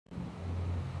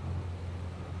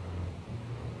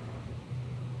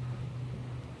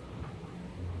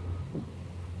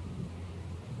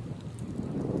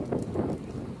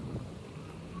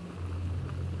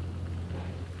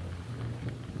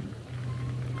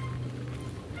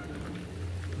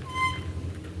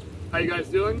How you guys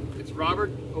doing? It's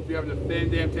Robert. Hope you're having a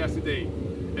fan-damn-tastic day.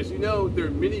 As you know, there are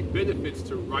many benefits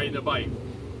to riding a bike,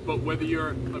 but whether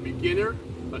you're a beginner,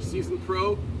 a seasoned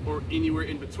pro, or anywhere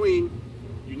in between,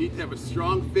 you need to have a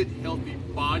strong, fit, healthy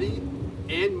body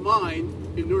and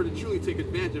mind in order to truly take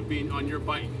advantage of being on your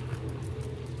bike.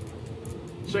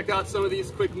 Check out some of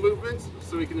these quick movements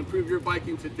so you can improve your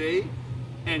biking today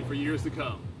and for years to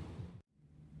come.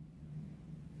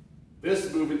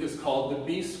 This movement is called the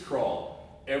beast crawl.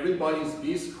 Everybody's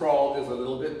beast crawl is a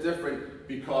little bit different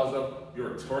because of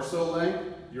your torso length,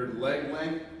 your leg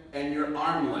length, and your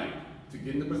arm length. To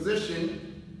get into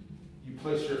position, you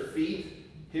place your feet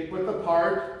hip width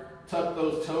apart, tuck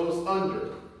those toes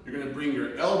under. You're going to bring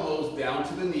your elbows down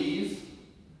to the knees.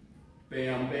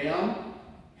 Bam, bam.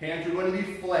 Hands are going to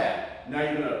be flat. Now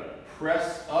you're going to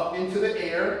press up into the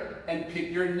air and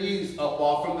pick your knees up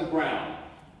off from the ground.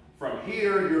 From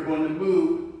here, you're going to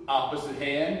move opposite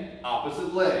hand,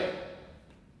 opposite leg.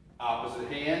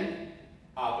 Opposite hand,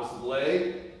 opposite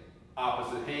leg,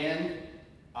 opposite hand,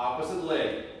 opposite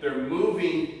leg. They're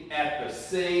moving at the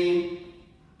same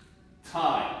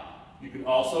time. You can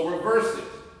also reverse it.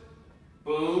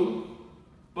 Boom,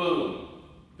 boom.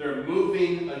 They're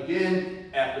moving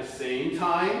again at the same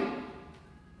time.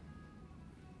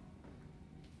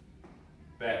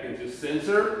 Back into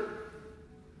center.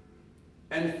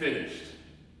 And finished.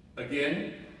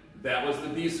 Again, that was the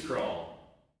beast crawl.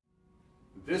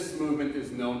 This movement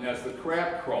is known as the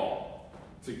crab crawl.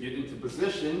 To get into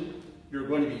position, you're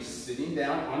going to be sitting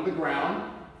down on the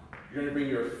ground. You're going to bring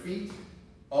your feet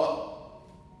up.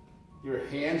 Your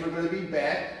hands are going to be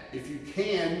back. If you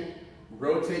can,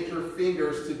 rotate your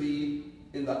fingers to be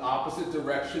in the opposite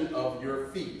direction of your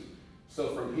feet.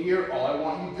 So from here, all I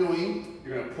want you doing,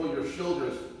 you're going to pull your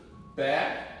shoulders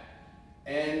back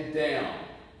and down.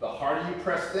 The harder you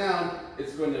press down,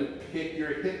 it's going to pick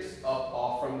your hips up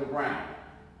off from the ground.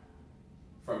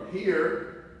 From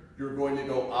here, you're going to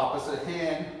go opposite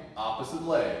hand, opposite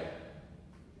leg.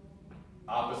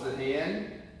 Opposite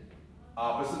hand,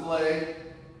 opposite leg,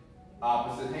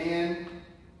 opposite hand,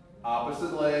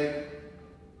 opposite leg,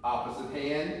 opposite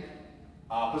hand,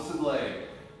 opposite leg.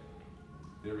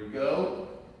 There we go.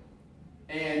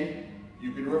 And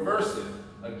you can reverse it.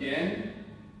 Again,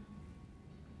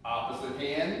 opposite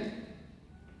hand,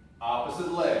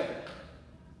 opposite leg.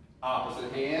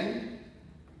 Opposite hand,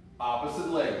 opposite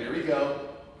leg. There we go.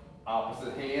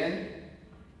 Opposite hand,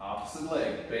 opposite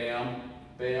leg. Bam,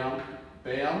 bam,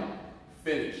 bam.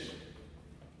 Finish.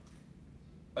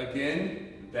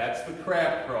 Again, that's the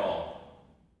crab crawl.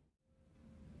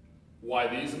 Why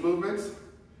these movements?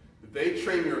 They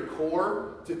train your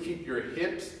core to keep your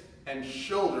hips and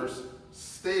shoulders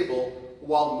stable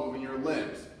while moving your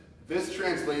limbs. This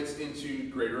translates into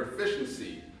greater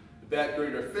efficiency. That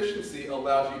greater efficiency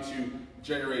allows you to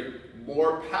generate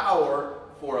more power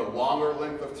for a longer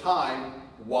length of time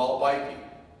while biking.